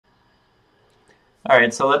All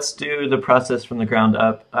right, so let's do the process from the ground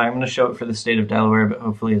up. I'm going to show it for the state of Delaware, but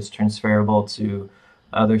hopefully it's transferable to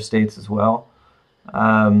other states as well.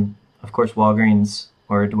 Of course, Walgreens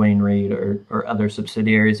or Duane Reade or other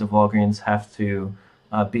subsidiaries of Walgreens have to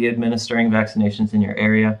be administering vaccinations in your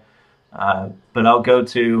area. But I'll go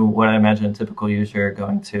to what I imagine a typical user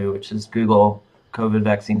going to, which is Google COVID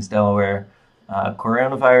vaccines Delaware,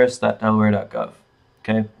 coronavirus.delaware.gov.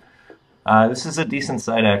 Okay. This is a decent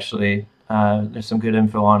site, actually. There's some good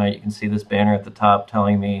info on it. You can see this banner at the top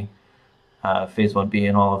telling me phase 1B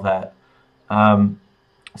and all of that.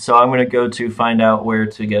 So I'm going to go to find out where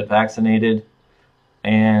to get vaccinated.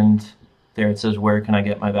 And there it says, where can I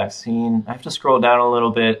get my vaccine? I have to scroll down a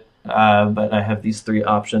little bit, but I have these three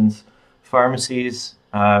options. Pharmacies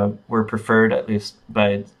were preferred, at least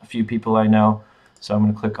by a few people I know. So I'm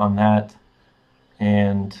going to click on that.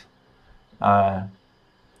 And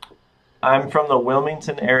I'm from the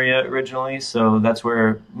Wilmington area originally, so that's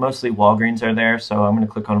where mostly Walgreens are there. So I'm going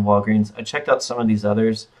to click on Walgreens. I checked out some of these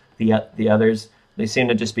others, the others. They seem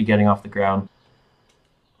to just be getting off the ground.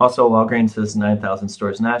 Also, Walgreens has 9,000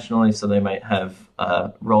 stores nationally, so they might have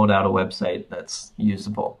rolled out a website that's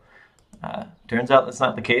usable. Turns out that's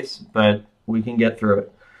not the case, but we can get through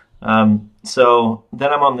it. So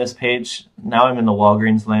then I'm on this page. Now I'm in the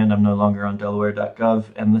Walgreens land. I'm no longer on Delaware.gov,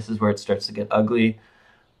 and this is where it starts to get ugly.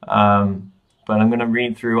 But I'm going to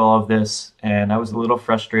read through all of this, and I was a little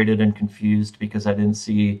frustrated and confused because I didn't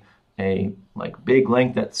see a big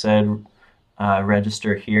link that said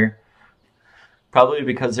register here. Probably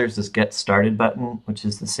because there's this get started button, which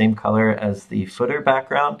is the same color as the footer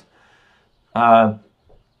background.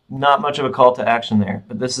 Not much of a call to action there,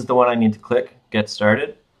 but this is the one I need to click, get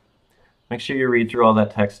started. Make sure you read through all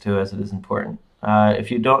that text too, as it is important.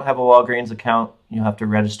 If you don't have a Walgreens account, you'll have to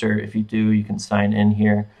register. If you do, you can sign in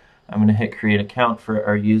here. I'm going to hit create account for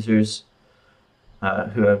our users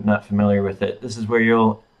who are not familiar with it. This is where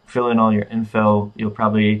you'll fill in all your info. You'll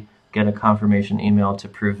probably get a confirmation email to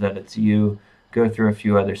prove that it's you, go through a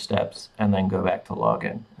few other steps, and then go back to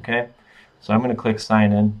login. Okay? So I'm going to click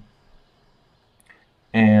sign in.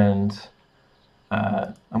 And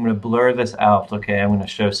I'm going to blur this out. Okay, I'm going to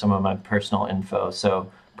show some of my personal info.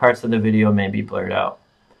 So parts of the video may be blurred out.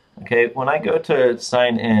 Okay, when I go to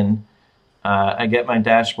sign in, I get my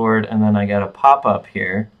dashboard, and then I get a pop-up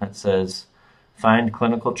here that says find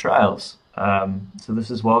clinical trials. So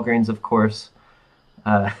this is Walgreens, of course,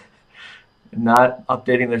 not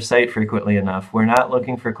updating their site frequently enough. We're not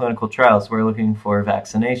looking for clinical trials. We're looking for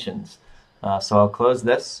vaccinations. So I'll close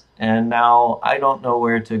this, and now I don't know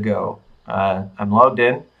where to go. I'm logged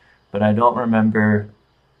in, but I don't remember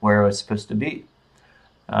where I was supposed to be.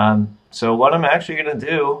 So what I'm actually going to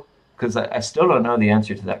do, because I still don't know the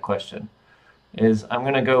answer to that question, is I'm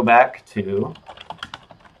going to go back to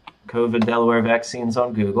COVID Delaware vaccines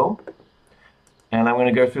on Google, and I'm going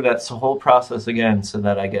to go through that whole process again so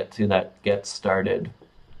that I get to that get started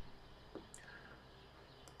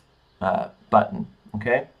button.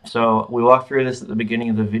 Okay, so we walked through this at the beginning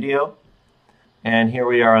of the video, and here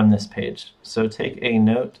we are on this page. So take a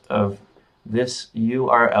note of this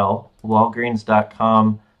URL,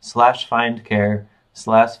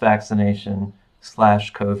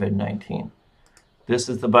 walgreens.com/findcare/vaccination/COVID-19. This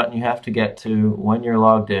is the button you have to get to when you're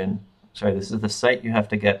logged in. Sorry, this is the site you have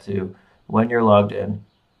to get to when you're logged in,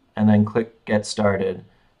 and then click get started.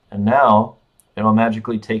 And now it'll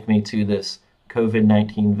magically take me to this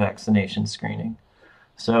COVID-19 vaccination screening.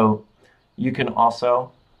 So you can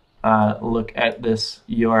also look at this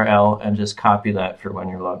URL and just copy that for when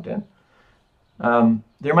you're logged in.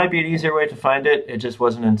 There might be an easier way to find it. It just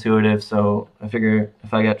wasn't intuitive, so I figure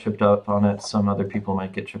if I got tripped up on it, some other people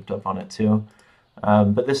might get tripped up on it too.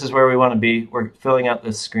 But this is where we want to be. We're filling out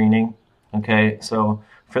this screening. Okay, so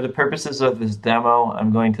for the purposes of this demo,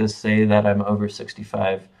 I'm going to say that I'm over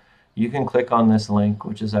 65. You can click on this link,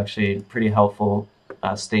 which is actually pretty helpful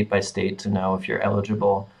state by state to know if you're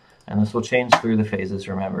eligible. And this will change through the phases,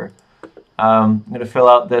 remember. I'm going to fill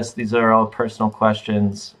out this. These are all personal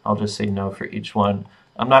questions. I'll just say no for each one.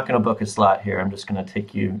 I'm not going to book a slot here. I'm just going to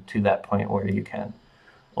take you to that point where you can.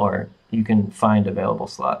 Or you can find available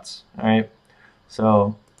slots. All right.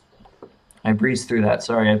 So I breezed through that.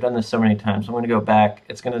 Sorry, I've done this so many times. I'm going to go back.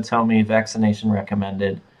 It's going to tell me vaccination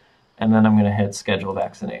recommended. And then I'm going to hit schedule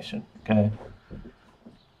vaccination. Okay.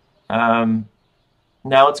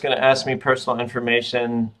 Now it's going to ask me personal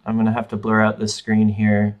information. I'm going to have to blur out this screen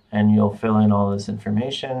here, and you'll fill in all this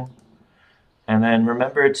information. And then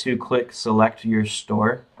remember to click select your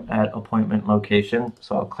store at appointment location.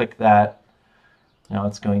 So I'll click that. Now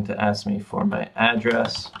it's going to ask me for my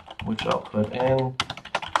address, which I'll put in,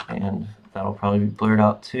 and that'll probably be blurred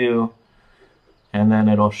out too. and then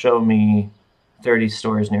it'll show me 30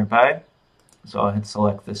 stores nearby. So I'll hit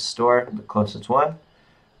select this store, the closest one,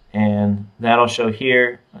 and that'll show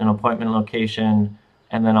here an appointment location,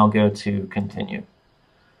 and then I'll go to continue.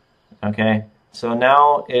 Okay, so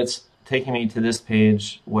now it's taking me to this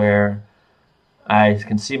page where I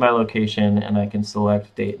can see my location and I can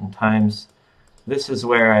select date and times. This is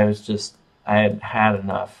where I had had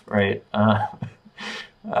enough, right?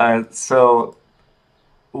 So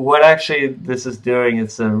what actually this is doing,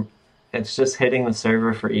 it's just hitting the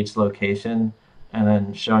server for each location and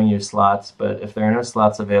then showing you slots. But if there are no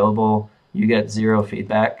slots available, you get 0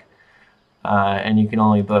 feedback. And you can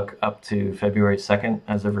only book up to February 2nd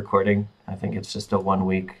as of recording. I think it's just a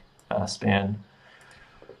 1-week span.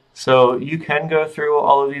 So you can go through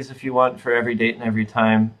all of these if you want for every date and every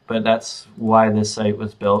time, but that's why this site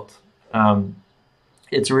was built.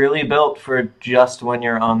 It's really built for just when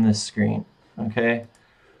you're on this screen, okay?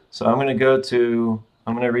 So I'm going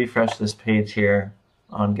to refresh this page here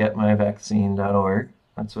on getmyvaccine.org.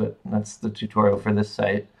 That's the tutorial for this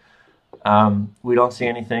site. We don't see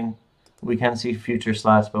anything. We can see future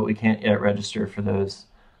slots, but we can't yet register for those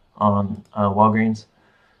on Walgreens.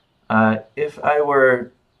 If I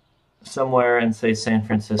were somewhere in, say, San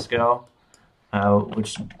Francisco,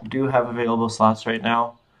 which do have available slots right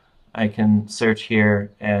now, I can search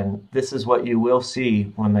here, and this is what you will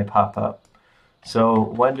see when they pop up. So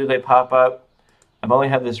when do they pop up? I've only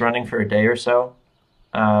had this running for a day or so,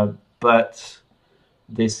 but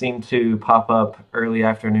they seem to pop up early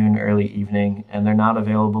afternoon, early evening, and they're not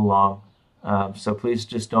available long. So please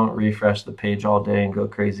just don't refresh the page all day and go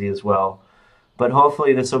crazy as well. But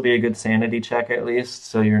hopefully this will be a good sanity check at least,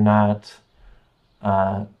 so you're not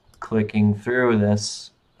clicking through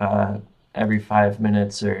this every 5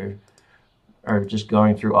 minutes or just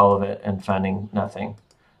going through all of it and finding nothing.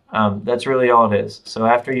 That's really all it is. So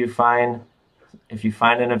after if you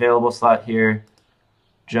find an available slot here,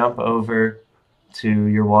 jump over to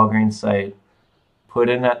your Walgreens site, put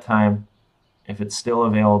in that time. If it's still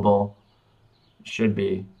available, it should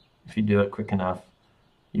be, if you do it quick enough,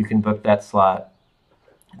 you can book that slot.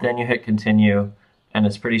 Then you hit continue, and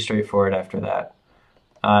it's pretty straightforward after that.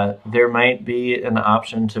 There might be an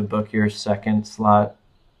option to book your second slot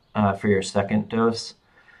for your second dose.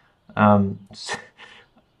 I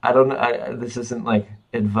don't know, this isn't like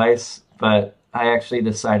advice, but I actually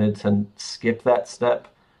decided to skip that step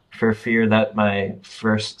for fear that my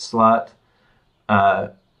first slot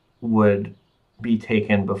would be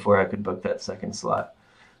taken before I could book that second slot.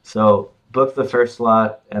 So book the first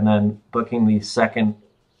slot, and then booking the second,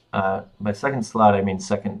 by second slot I mean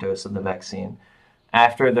second dose of the vaccine,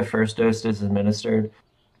 after the first dose is administered.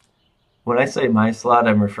 When I say my slot,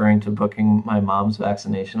 I'm referring to booking my mom's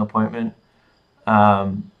vaccination appointment.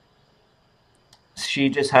 She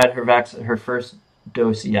just had her first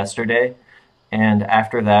dose yesterday, and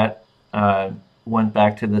after that went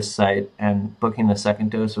back to this site, and booking the second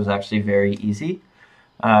dose was actually very easy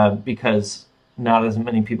because not as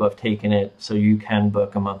many people have taken it, so you can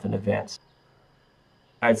book a month in advance.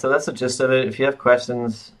 All right, so that's the gist of it. If you have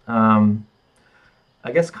questions,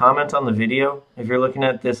 I guess comment on the video. If you're looking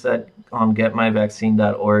at this on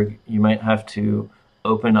getmyvaccine.org, you might have to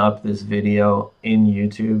open up this video in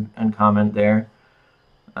YouTube and comment there.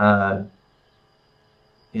 Yeah,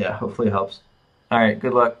 hopefully it helps. All right,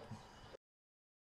 good luck.